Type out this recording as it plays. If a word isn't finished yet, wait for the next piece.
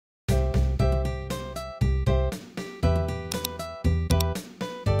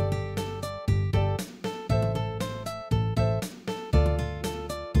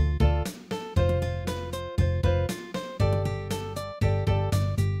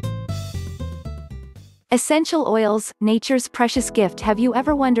Essential oils, nature's precious gift. Have you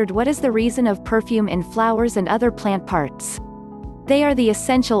ever wondered what is the reason of perfume in flowers and other plant parts? They are the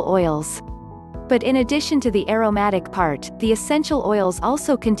essential oils. But in addition to the aromatic part, the essential oils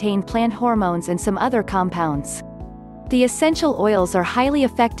also contain plant hormones and some other compounds. The essential oils are highly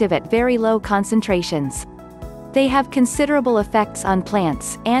effective at very low concentrations. They have considerable effects on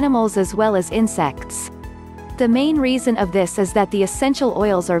plants, animals as well as insects. The main reason of this is that the essential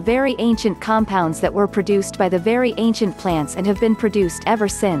oils are very ancient compounds that were produced by the very ancient plants and have been produced ever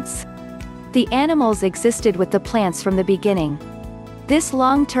since. The animals existed with the plants from the beginning. This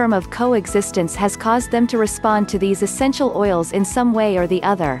long term of coexistence has caused them to respond to these essential oils in some way or the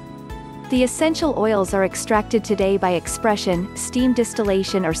other. The essential oils are extracted today by expression, steam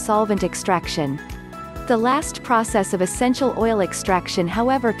distillation or solvent extraction. The last process of essential oil extraction,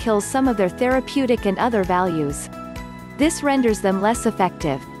 however, kills some of their therapeutic and other values. This renders them less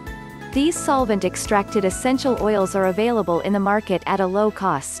effective. These solvent-extracted essential oils are available in the market at a low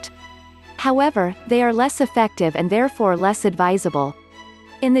cost. However, they are less effective and therefore less advisable.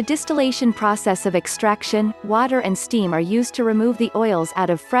 In the distillation process of extraction, water and steam are used to remove the oils out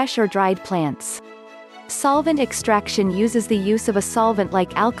of fresh or dried plants. Solvent extraction uses the use of a solvent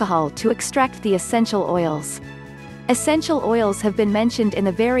like alcohol to extract the essential oils. Essential oils have been mentioned in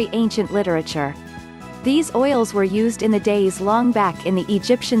the very ancient literature. These oils were used in the days long back in the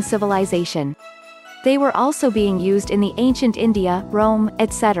Egyptian civilization. They were also being used in the ancient India, Rome,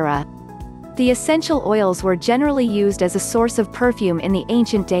 etc. The essential oils were generally used as a source of perfume in the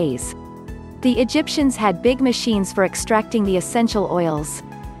ancient days. The Egyptians had big machines for extracting the essential oils.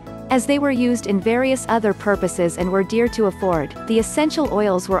 As they were used in various other purposes and were dear to afford, the essential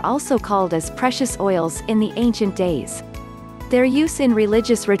oils were also called as precious oils in the ancient days. Their use in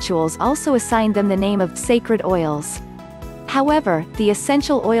religious rituals also assigned them the name of sacred oils. However, the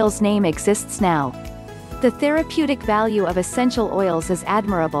essential oils name exists now. The therapeutic value of essential oils is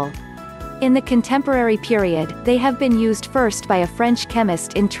admirable. In the contemporary period, they have been used first by a French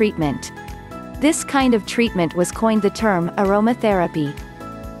chemist in treatment. This kind of treatment was coined the term aromatherapy.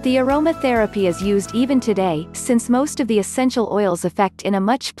 The aromatherapy is used even today, since most of the essential oils affect in a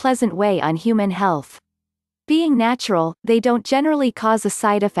much pleasant way on human health. Being natural, they don't generally cause a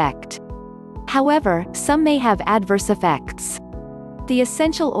side effect. However, some may have adverse effects. The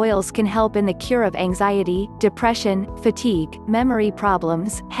essential oils can help in the cure of anxiety, depression, fatigue, memory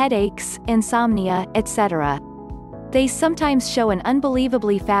problems, headaches, insomnia, etc. They sometimes show an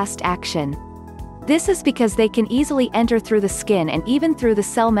unbelievably fast action. This is because they can easily enter through the skin and even through the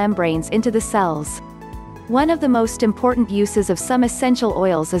cell membranes into the cells. One of the most important uses of some essential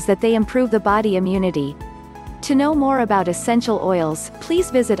oils is that they improve the body immunity. To know more about essential oils, please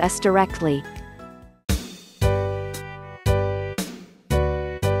visit us directly.